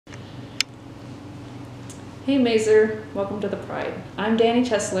Hey Mazer, welcome to the Pride. I'm Danny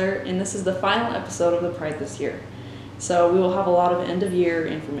Chesler, and this is the final episode of the Pride this year. So we will have a lot of end of year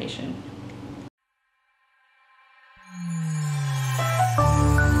information.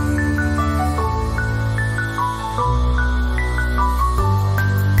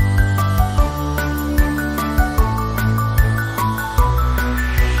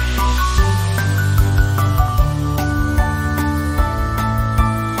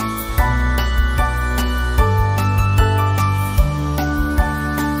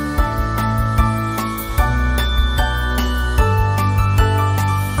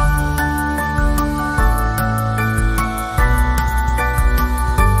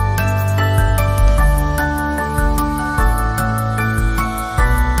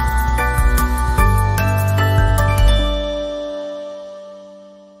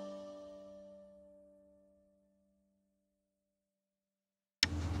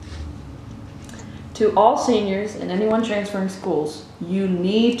 To all seniors and anyone transferring schools, you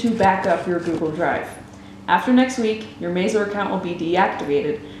need to back up your Google Drive. After next week, your Mazer account will be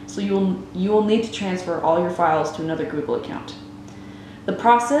deactivated, so you will need to transfer all your files to another Google account. The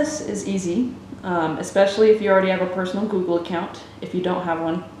process is easy, especially if you already have a personal Google account. If you don't have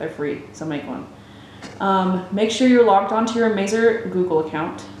one, they're free, so make one. Make sure you're logged onto your Mazer Google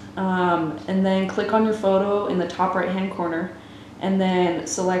account, and then click on your photo in the top right-hand corner, and then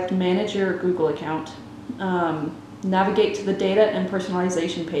select Manage Your Google Account. Navigate to the Data and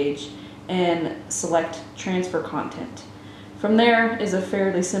Personalization page and select Transfer Content. From there is a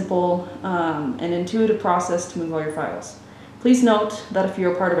fairly simple and intuitive process to move all your files. Please note that if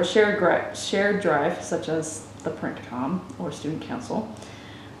you're part of a shared drive, such as the Printcom or Student Council,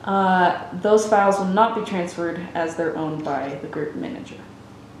 those files will not be transferred as they're owned by the group manager.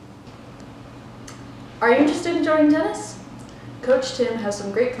 Are you interested in joining tennis? Coach Tim has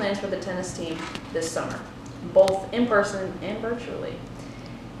some great plans for the tennis team this summer, both in person and virtually.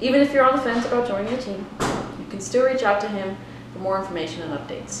 Even if you're on the fence about joining a team, you can still reach out to him for more information and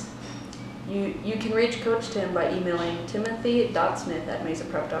updates. You can reach Coach Tim by emailing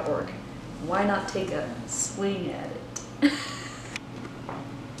timothy.smith@mazerprep.org. Why not take a swing at it?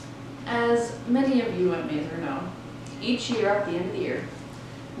 As many of you at Mazer know, each year at the end of the year,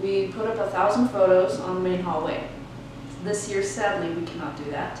 we put up 1,000 photos on the main hallway. This year, sadly, we cannot do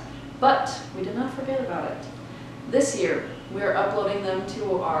that, but we did not forget about it. This year, we are uploading them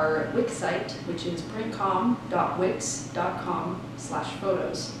to our Wix site, which is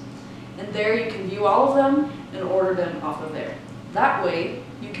printcom.wix.com/photos. And there you can view all of them and order them off of there. That way,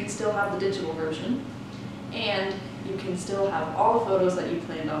 you can still have the digital version, and you can still have all the photos that you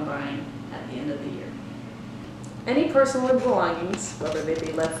planned on buying at the end of the year. Any personal belongings, whether they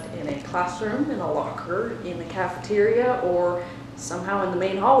be left in a classroom, in a locker, in the cafeteria, or somehow in the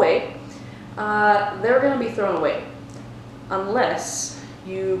main hallway, they're going to be thrown away. Unless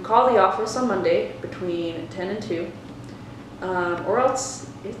you call the office on Monday between 10 and 2, or else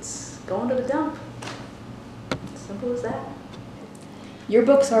it's going to the dump. Simple as that.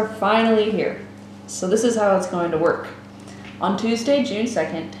 Yearbooks are finally here, so this is how it's going to work. On Tuesday, June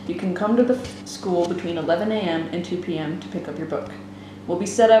 2nd, you can come to the school between 11 a.m. and 2 p.m. to pick up your book. We'll be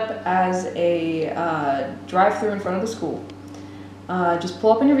set up as a drive-through in front of the school. Just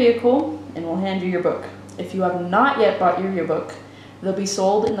pull up in your vehicle and we'll hand you your book. If you have not yet bought your yearbook, they'll be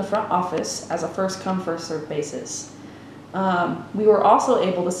sold in the front office as a first-come, first-served basis. We were also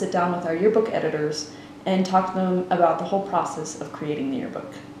able to sit down with our yearbook editors and talk to them about the whole process of creating the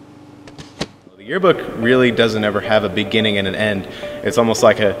yearbook. The yearbook really doesn't ever have a beginning and an end. It's almost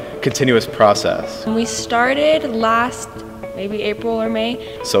like a continuous process. We started last maybe April or May.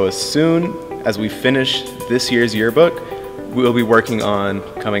 So as soon as we finish this year's yearbook, we'll be working on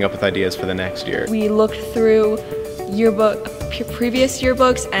coming up with ideas for the next year. We looked through previous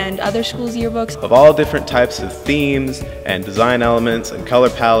yearbooks and other schools' yearbooks. Of all different types of themes and design elements and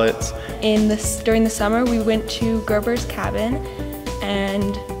color palettes. During the summer, we went to Gerber's cabin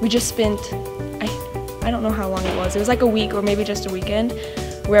and we just spent, I don't know how long it was like a week or maybe just a weekend,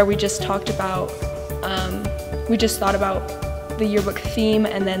 where we just talked about, we just thought about the yearbook theme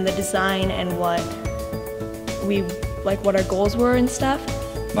and then the design and what our goals were and stuff.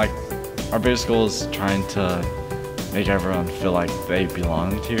 Like, our biggest goal is trying to make everyone feel like they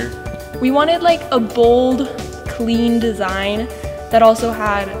belonged here. We wanted like a bold, clean design that also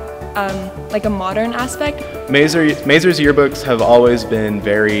had like a modern aspect. Mazer's yearbooks have always been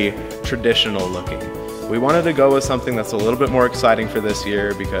very traditional looking. We wanted to go with something that's a little bit more exciting for this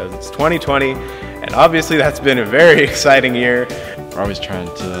year because it's 2020 and obviously that's been a very exciting year. We're always trying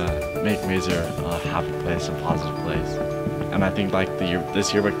to make Mazer a happy place, a positive place. And I think like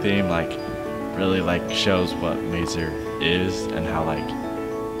this yearbook theme like really like shows what Mazer is and how like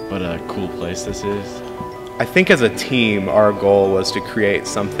what a cool place this is. I think as a team, our goal was to create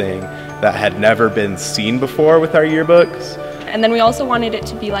something that had never been seen before with our yearbooks. And then we also wanted it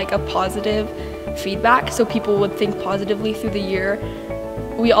to be like a positive feedback, so people would think positively through the year.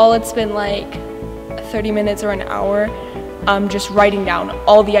 We all had spent like 30 minutes or an hour just writing down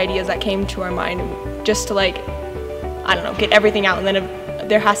all the ideas that came to our mind, just to like, I don't know, get everything out, and then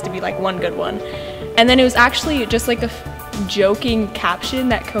there has to be like one good one. And then it was actually just like a joking caption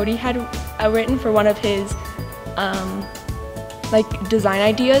that Cody had written for one of his like design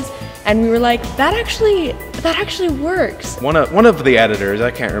ideas, and we were like, that actually works. One of the editors,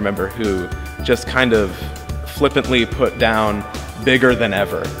 I can't remember who, just kind of flippantly put down "bigger than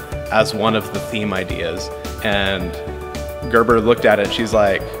ever" as one of the theme ideas, and Gerber looked at it, she's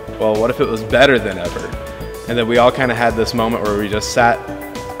like, well, what if it was better than ever? And then we all kind of had this moment where we just sat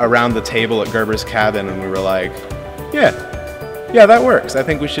around the table at Gerber's cabin and we were like, yeah, that works. I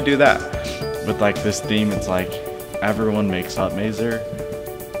think we should do that. With like this theme, it's like everyone makes up Mazer,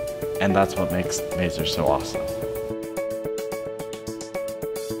 and that's what makes Mazer so awesome.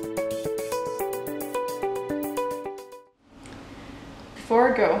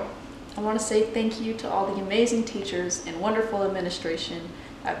 Before I go, I want to say thank you to all the amazing teachers and wonderful administration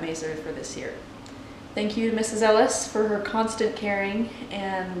at Mazer for this year. Thank you to Mrs. Ellis for her constant caring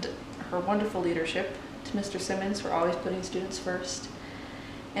and her wonderful leadership, to Mr. Simmons for always putting students first,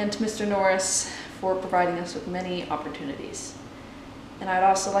 and to Mr. Norris for providing us with many opportunities. And I'd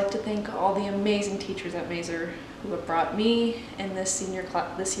also like to thank all the amazing teachers at Mazer who have brought me and this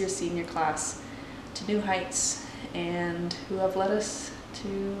year's senior class to new heights, and who have led us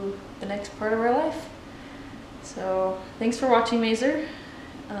to the next part of our life. So thanks for watching Mazer.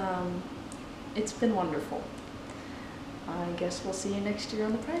 It's been wonderful. I guess we'll see you next year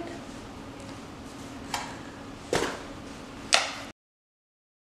on the Pride.